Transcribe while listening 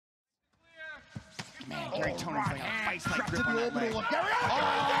Man, Garry Tonon's like a vice-like grip on that leg.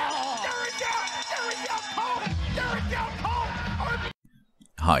 Garry down cold!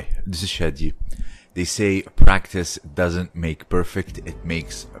 Hi, this is Shadi. They say practice doesn't make perfect, it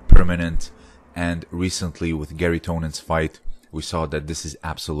makes permanent. And recently with Garry Tonon's fight, we saw that this is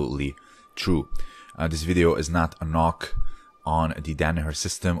absolutely true. This video is not a knock on the Danaher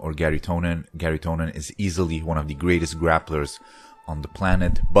system or Garry Tonon. Garry Tonon is easily one of the greatest grapplers on the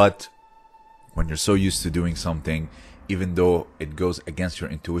planet, but when you're so used to doing something, even though it goes against your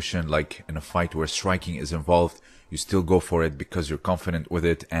intuition, like in a fight where striking is involved, you still go for it because you're confident with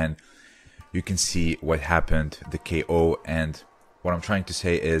it. And you can see what happened, the KO. And what I'm trying to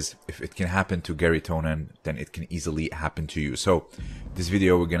say is, if it can happen to Garry Tonon, then it can easily happen to you. So this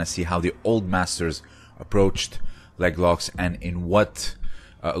video, we're gonna see how the old masters approached leg locks and in what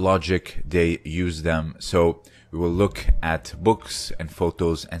logic they use them. So we will look at books and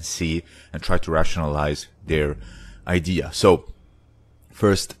photos and see and try to rationalize their idea. So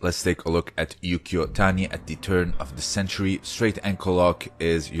first, let's take a look at Ukiyo Tani at the turn of the century. Straight ankle lock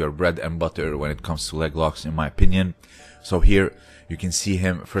is your bread and butter when it comes to leg locks, in my opinion. So here you can see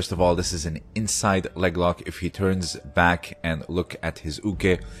him. First of all, this is an inside leg lock. If he turns back and look at his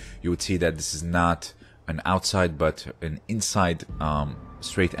uke, you would see that this is not an outside but an inside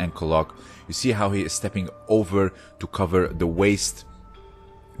straight ankle lock. You see how he is stepping over to cover the waist,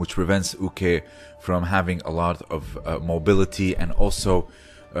 which prevents uke from having a lot of mobility. And also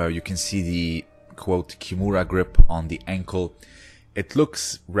you can see the quote kimura grip on the ankle. It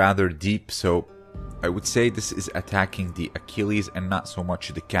looks rather deep, so I would say this is attacking the Achilles and not so much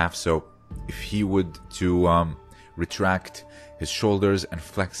the calf. So if he would to retract his shoulders and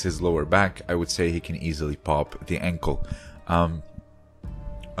flex his lower back, I would say he can easily pop the ankle.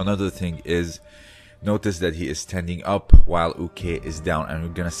 Another thing is, notice that he is standing up while uke is down, and we're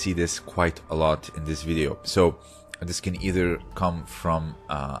gonna see this quite a lot in this video. So this can either come from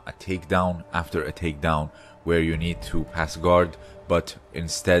a takedown, after a takedown where you need to pass guard, but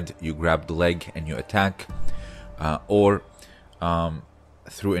instead you grab the leg and you attack, or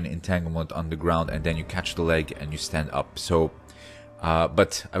through an entanglement on the ground and then you catch the leg and you stand up. So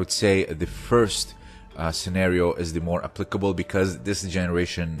but I would say the first scenario is the more applicable, because this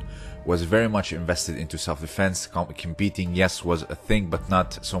generation was very much invested into self-defense. Competing, yes, was a thing, but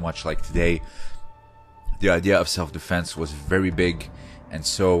not so much like today. The idea of self-defense was very big, and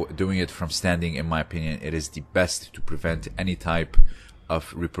so doing it from standing, in my opinion, it is the best to prevent any type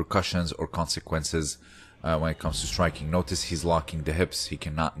of repercussions or consequences when it comes to striking. Notice he's locking the hips, he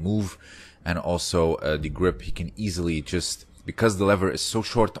cannot move, and also the grip, he can easily just, because the lever is so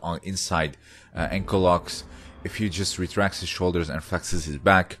short on inside ankle locks, if he just retracts his shoulders and flexes his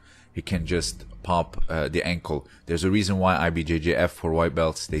back, he can just pop the ankle. There's a reason why IBJJF for white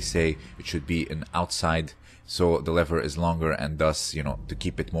belts, they say it should be an outside, so the lever is longer, and thus, you know, to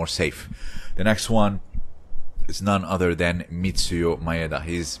keep it more safe. The next one is none other than Mitsuyo Maeda.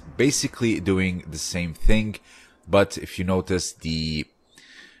 He's basically doing the same thing, but if you notice, the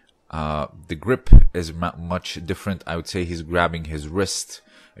grip is much different. I would say he's grabbing his wrist.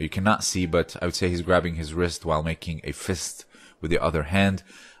 You cannot see, but I would say he's grabbing his wrist while making a fist with the other hand.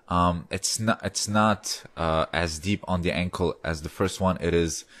 It's not as deep on the ankle as the first one. It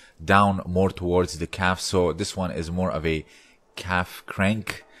is down more towards the calf. So this one is more of a calf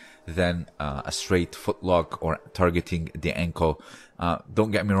crank than a straight foot lock or targeting the ankle.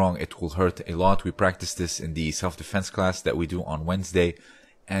 Don't get me wrong, it will hurt a lot. We practice this in the self-defense class that we do on Wednesday,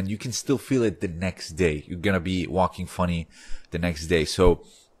 and you can still feel it the next day. You're gonna be walking funny the next day. So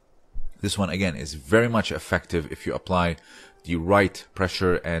this one, again, is very much effective if you apply the right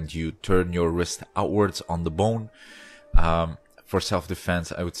pressure and you turn your wrist outwards on the bone. For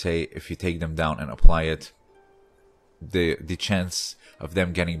self-defense, I would say if you take them down and apply it, the chance of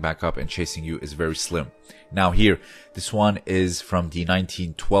them getting back up and chasing you is very slim. Now here, this one is from the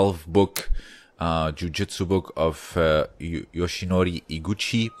 1912 book, Jiu-Jitsu book of Yoshinori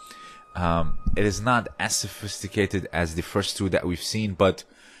Iguchi. It is not as sophisticated as the first two that we've seen, but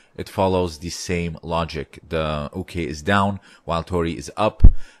it follows the same logic. The uke is down while tori is up.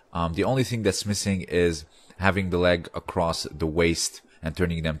 The only thing that's missing is having the leg across the waist and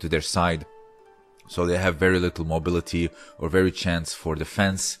turning them to their side. So they have very little mobility or very chance for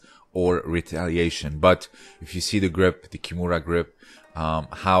defense or retaliation. But if you see the grip, the kimura grip,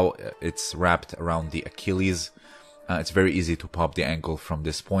 how it's wrapped around the Achilles, it's very easy to pop the ankle from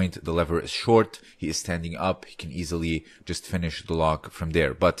this point. The lever is short, he is standing up, he can easily just finish the lock from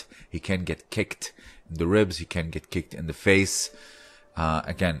there. But he can get kicked in the ribs, he can get kicked in the face.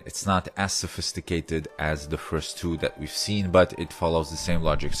 Again, it's not as sophisticated as the first two that we've seen, but it follows the same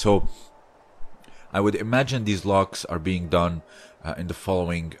logic. So I would imagine these locks are being done in the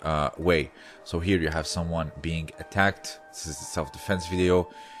following way. So here you have someone being attacked. This is a self-defense video.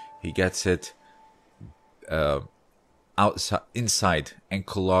 He gets it outside, inside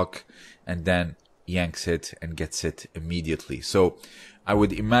ankle lock, and then yanks it and gets it immediately. So I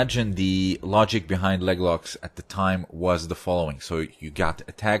would imagine the logic behind leg locks at the time was the following. So you got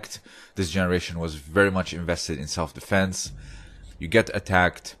attacked. This generation was very much invested in self-defense. You get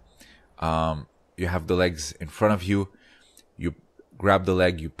attacked. You have the legs in front of you. You grab the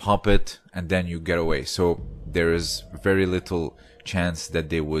leg, you pop it, and then you get away. So there is very little chance that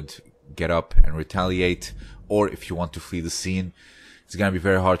they would get up and retaliate. Or if you want to flee the scene, it's going to be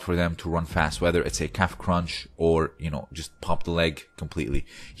very hard for them to run fast, whether it's a calf crunch or, you know, just pop the leg completely.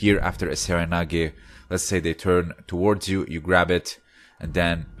 Here, after a serenage, let's say they turn towards you, you grab it, and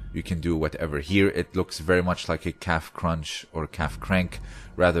then you can do whatever. Here, it looks very much like a calf crunch or calf crank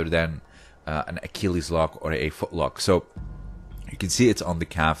rather than an Achilles lock or a foot lock. So you can see it's on the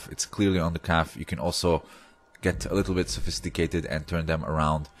calf. It's clearly on the calf. You can also get a little bit sophisticated and turn them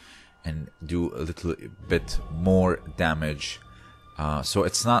around and do a little bit more damage. So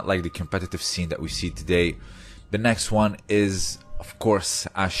it's not like the competitive scene that we see today. The next one is, of course,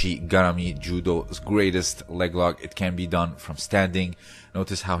 Ashi Garami, Judo's greatest leg lock. It can be done from standing.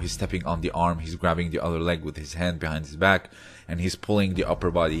 Notice how he's stepping on the arm. He's grabbing the other leg with his hand behind his back, and he's pulling the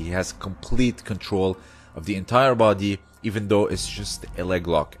upper body. He has complete control of the entire body, even though it's just a leg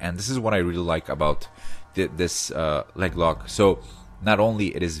lock. And this is what I really like about this leg lock. So not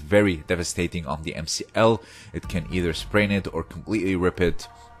only it is very devastating on the MCL, it can either sprain it or completely rip it,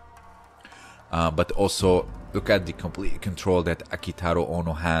 but also look at the complete control that Akitaro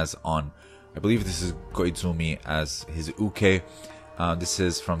Ono has on, I believe this is Koizumi as his uke. This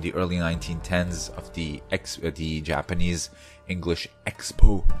is from the early 1910s of the Japanese English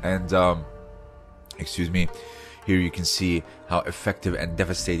Expo, and excuse me, here you can see how effective and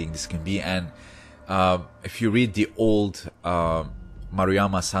devastating this can be. And if you read the old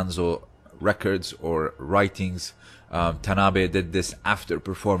Maruyama Sanzo records or writings, Tanabe did this after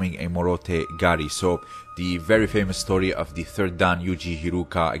performing a Morote Gari. So the very famous story of the third Dan Yuji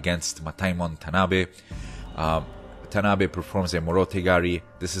Hiruka against Mataimon Tanabe. Tanabe performs a Morote Gari.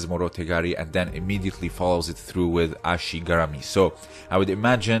 This is Morote Gari, and then immediately follows it through with Ashi Garami. So I would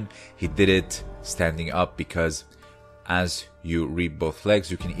imagine he did it standing up, because as you reap both legs,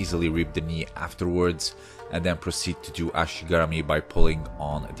 you can easily reap the knee afterwards, and then proceed to do Ashigarami by pulling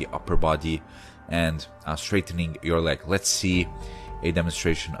on the upper body and straightening your leg. Let's see a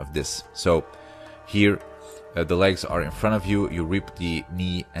demonstration of this. So here, the legs are in front of you, you reap the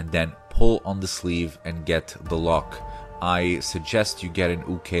knee and then pull on the sleeve and get the lock. I suggest you get an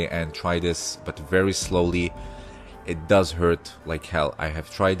uke and try this, but very slowly. It does hurt like hell. I have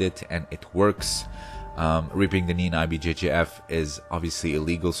tried it and it works. Ripping the knee in IBJJF is obviously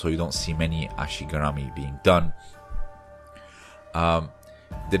illegal, so you don't see many Ashigarami being done.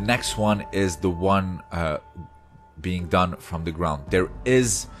 The next one is the one being done from the ground. There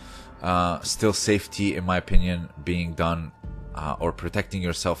is still safety, in my opinion, being done or protecting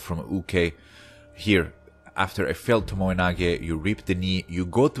yourself from uke. Here, after a failed tomoenage, you rip the knee, you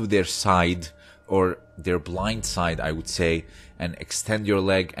go to their side, or their blind side, I would say, and extend your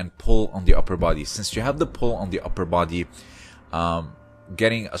leg and pull on the upper body. Since you have the pull on the upper body,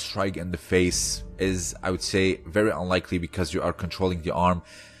 getting a strike in the face is, I would say, very unlikely, because you are controlling the arm.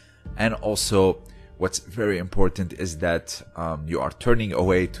 And also, what's very important is that you are turning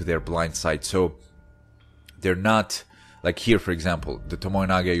away to their blind side. So they're not, like here, for example, the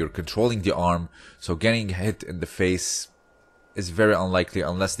tomoenage, you're controlling the arm, so getting hit in the face is very unlikely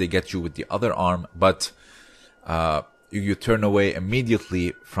unless they get you with the other arm. But you turn away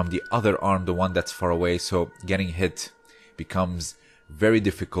immediately from the other arm, the one that's far away, so getting hit becomes very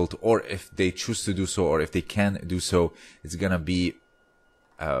difficult. Or if they choose to do so, or if they can do so, it's gonna be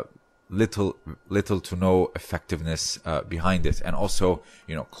little to no effectiveness behind it. And also,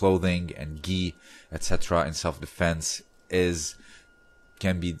 you know, clothing and gi, etc. in self-defense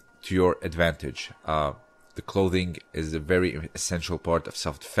can be to your advantage. The clothing is a very essential part of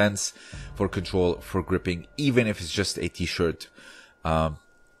self-defense, for control, for gripping, even if it's just a t-shirt. Here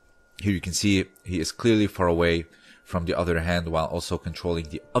you can see he is clearly far away from the other hand while also controlling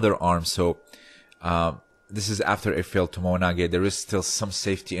the other arm. So this is after a failed tomoenage. There is still some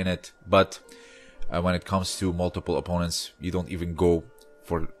safety in it, but when it comes to multiple opponents, you don't even go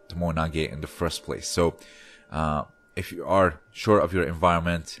for tomoenage in the first place. So if you are sure of your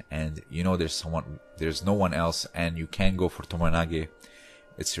environment and you know there's no one else, and you can go for tomoenage,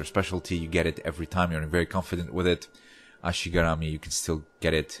 it's your specialty, you get it every time, you're very confident with it, ashigarami, you can still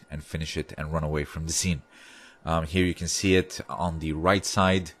get it and finish it and run away from the scene. Here you can see it on the right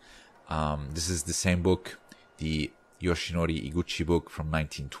side. This is the same book, the Yoshinori Iguchi book from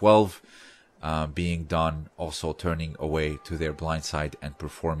 1912, being done, also turning away to their blind side and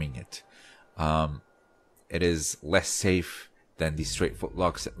performing it. It is less safe than the straight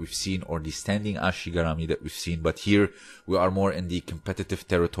footlocks that we've seen or the standing ashigarami that we've seen, but here we are more in the competitive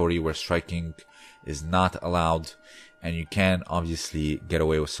territory where striking is not allowed, and you can obviously get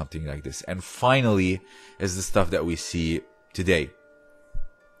away with something like this. And finally is the stuff that we see today.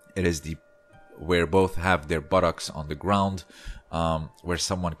 It is the where both have their buttocks on the ground, where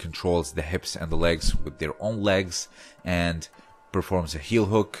someone controls the hips and the legs with their own legs and performs a heel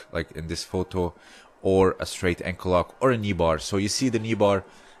hook, like in this photo, or a straight ankle lock, or a knee bar. So you see the knee bar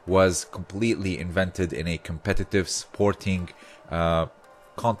was completely invented in a competitive sporting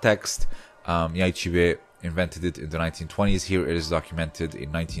context. Yaichibe invented it in the 1920s. Here it is documented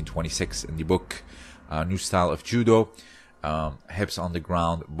in 1926 in the book New Style of Judo. Hips on the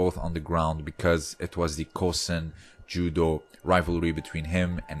ground, both on the ground, because it was the Kosen Judo rivalry between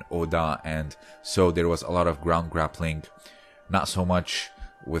him and Oda, and so there was a lot of ground grappling, not so much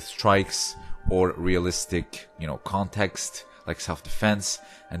with strikes or realistic, context like self-defense.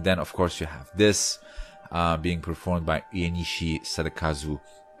 And then of course you have this being performed by Uenishi Sadakazu.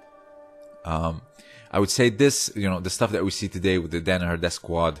 I would say this, the stuff that we see today with the Danaher, death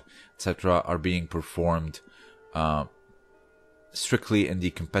squad, etc., are being performed strictly in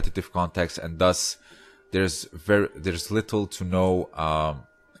the competitive context, and thus there's little to no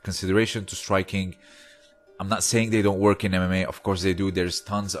consideration to striking. I'm not saying they don't work in MMA. Of course they do. There's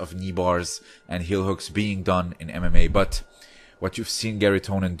tons of knee bars and heel hooks being done in MMA. But what you've seen Garry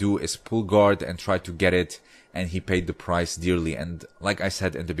Tonon do is pull guard and try to get it. And he paid the price dearly. And like I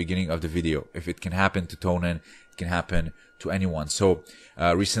said in the beginning of the video, if it can happen to Tonon, it can happen to anyone. So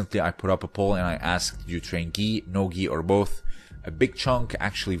recently I put up a poll and I asked, do you train gi, no gi, or both? A big chunk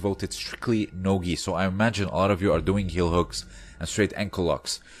actually voted strictly no gi. So I imagine a lot of you are doing heel hooks and straight ankle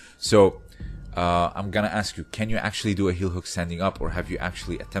locks. So I'm gonna ask you, can you actually do a heel hook standing up, or have you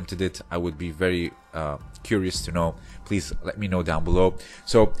actually attempted it? I would be very curious to know. Please let me know down below.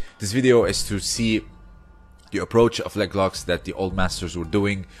 So this video is to see the approach of leg locks that the old masters were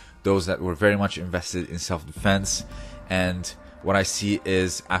doing, those that were very much invested in self-defense. And what I see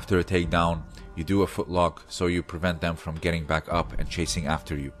is, after a takedown, you do a foot lock so you prevent them from getting back up and chasing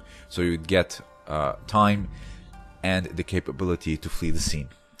after you. So you get time and the capability to flee the scene.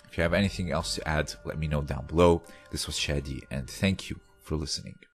 If you have anything else to add, let me know down below. This was Shadi, and thank you for listening.